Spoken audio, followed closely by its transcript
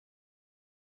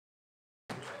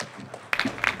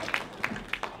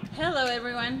Hello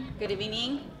everyone, good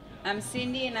evening. I'm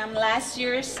Cindy and I'm last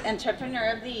year's Entrepreneur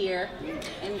of the Year,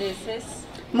 and this is...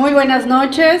 Muy buenas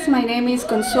noches, my name is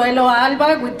Consuelo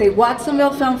Alba with the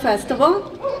Watsonville Film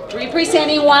Festival.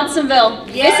 Representing Watsonville.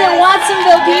 Yes. Visit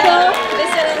Watsonville, people.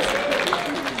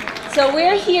 So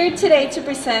we're here today to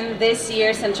present this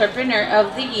year's Entrepreneur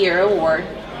of the Year award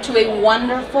to a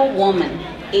wonderful woman,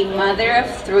 a mother of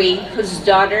 3 whose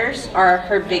daughters are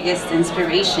her biggest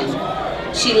inspiration.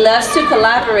 She loves to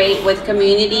collaborate with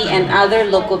community and other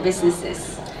local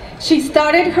businesses. She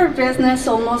started her business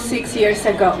almost 6 years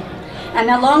ago, and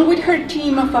along with her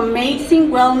team of amazing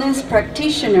wellness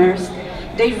practitioners,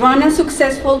 they run a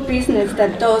successful business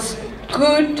that does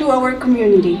good to our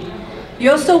community.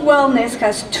 Yoso Wellness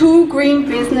has 2 green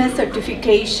business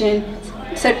certifications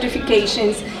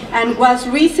and was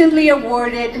recently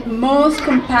awarded Most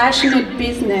Compassionate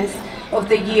Business of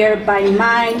the Year by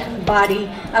Mind, Body,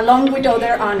 along with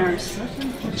other honors.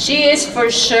 She is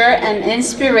for sure an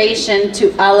inspiration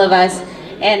to all of us,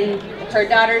 and her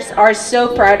daughters are so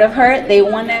proud of her. They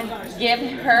want to give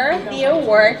her the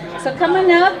award. So come on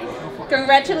up.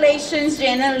 Congratulations,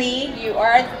 Jennalee. You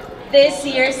are this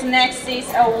year's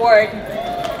NEXTies Award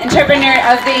Entrepreneur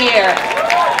of the Year.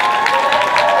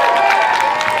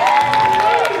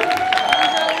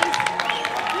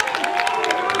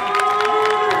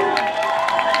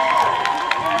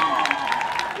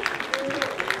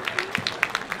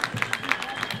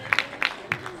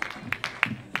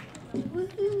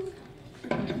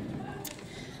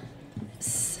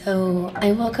 So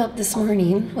I woke up this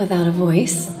morning without a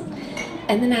voice,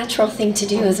 and the natural thing to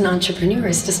do as an entrepreneur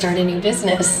is to start a new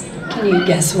business. Can you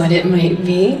guess what it might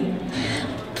be?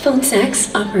 Phone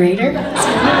sex operator. It's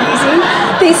gonna be amazing.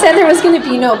 They said there was going to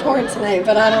be no porn tonight,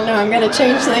 but I don't know. I'm going to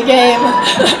change the game.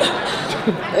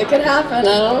 It could happen. I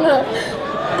don't know.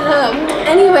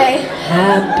 Anyway,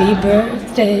 happy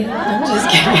birthday. I'm just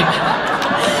kidding.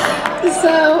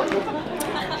 So.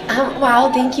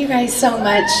 Wow, thank you guys so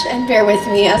much, and bear with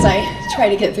me as I try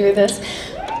to get through this.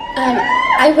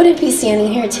 I wouldn't be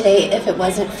standing here today if it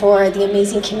wasn't for the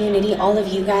amazing community, all of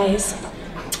you guys.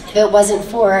 If it wasn't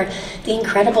for the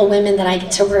incredible women that I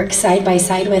get to work side by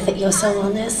side with at Yoso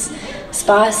Wellness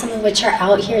Spa, some of which are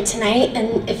out here tonight,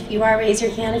 and if you are, raise your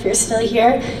hand if you're still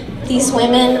here. These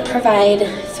women provide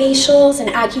facials and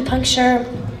acupuncture,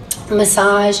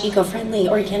 massage, eco-friendly,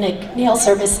 organic nail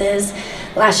services,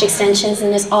 lash extensions,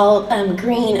 and it's all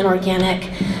green and organic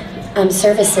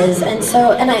services. And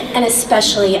so, and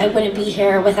especially, I wouldn't be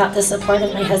here without the support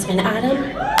of my husband,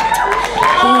 Adam.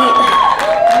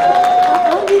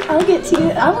 I'll get to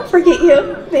you. I won't forget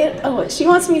you. Oh, she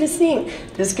wants me to sing.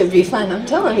 This could be fun, I'm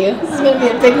telling you. This is going to be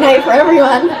a big night for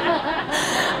everyone.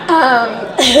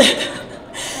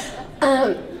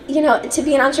 You know, to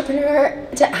be an entrepreneur,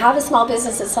 to have a small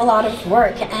business, it's a lot of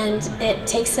work, and it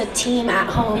takes a team at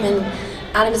home, and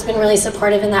Adam has been really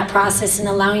supportive in that process and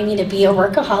allowing me to be a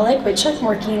workaholic, which I'm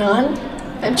working on.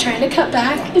 I'm trying to cut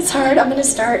back. It's hard. I'm going to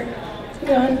start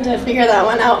going to figure that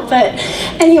one out. But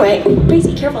anyway,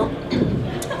 Brazy, careful.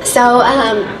 So,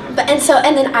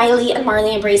 and then Eiley and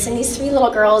Marley and Brace, and these 3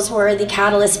 little girls were the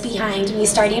catalyst behind me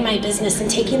starting my business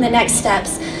and taking the next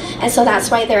steps. And so that's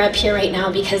why they're up here right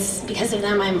now, because of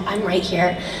them, I'm right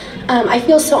here. I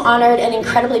feel so honored and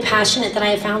incredibly passionate that I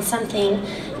have found something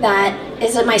that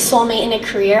is my soulmate in a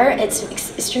career. It's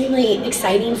extremely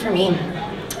exciting for me.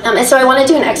 And so I want to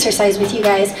do an exercise with you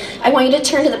guys. I want you to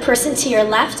turn to the person to your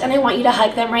left, and I want you to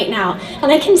hug them right now.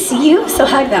 And I can see you, so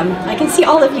hug them. I can see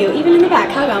all of you, even in the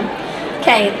back, hug them.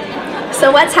 Okay,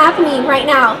 so what's happening right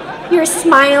now? You're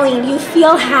smiling, you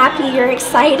feel happy, you're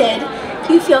excited,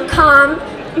 you feel calm.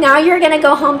 Now you're gonna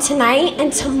go home tonight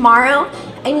and tomorrow,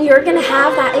 and you're gonna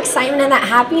have that excitement and that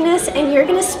happiness, and you're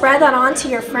gonna spread that on to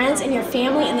your friends and your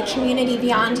family and the community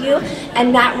beyond you.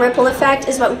 And that ripple effect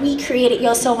is what we create at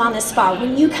Yoso Wellness Spa.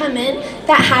 When you come in,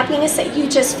 that happiness that you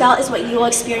just felt is what you will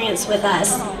experience with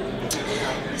us.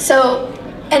 So,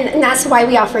 and that's why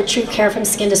we offer true care from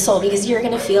skin to soul, because you're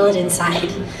gonna feel it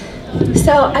inside.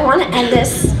 So I wanna end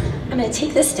this. I'm gonna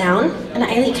take this down, and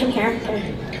Eiley, come here.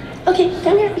 Okay,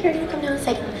 come here, come down a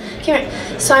second. Here.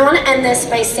 So I want to end this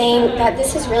by saying that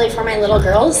this is really for my little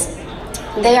girls.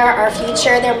 They are our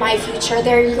future, they're my future,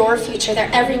 they're your future,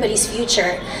 they're everybody's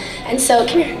future. And so,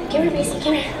 come here, Macy,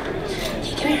 come here.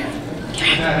 Okay, come here.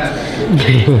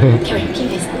 Come here,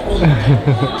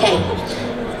 Okay.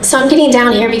 So I'm getting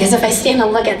down here because if I stand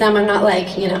and look at them, I'm not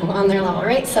like, you know, on their level,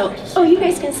 right? So, oh, you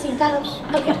guys can stand up.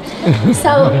 Okay.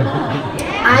 So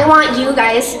I want you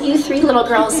guys, you 3 little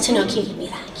girls, to know, can you give me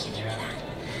that?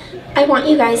 I want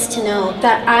you guys to know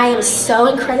that I am so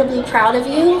incredibly proud of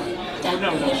you.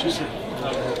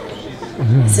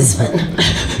 This is fun.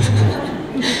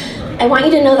 I want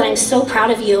you to know that I'm so proud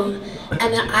of you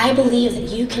and that I believe that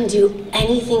you can do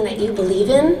anything that you believe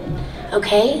in,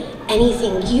 okay?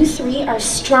 Anything. You three are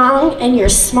strong and you're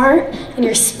smart and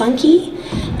you're spunky.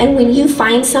 And when you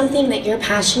find something that you're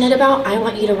passionate about, I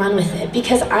want you to run with it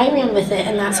because I ran with it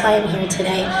and that's why I'm here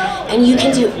today. And you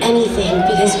can do anything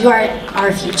because you are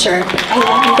our future. I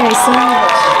love you guys so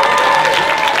much.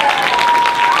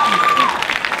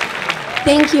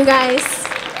 Thank you guys.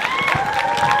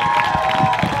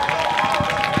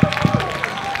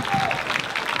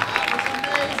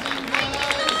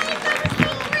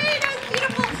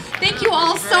 Thank you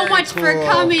all so much for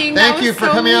coming. Thank you for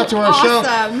coming out to our show.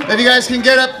 If you guys can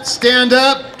get up, stand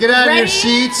up, get out of your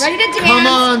seats. Ready to dance. Come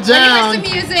on down. Ready for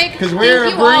some music. Because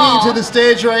we're bringing to the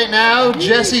stage right now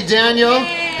Jesse Daniel,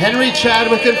 Henry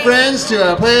Chadwick and friends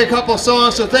to play a couple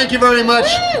songs. So thank you very much.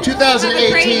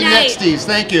 2018 NEXTies.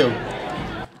 Thank you.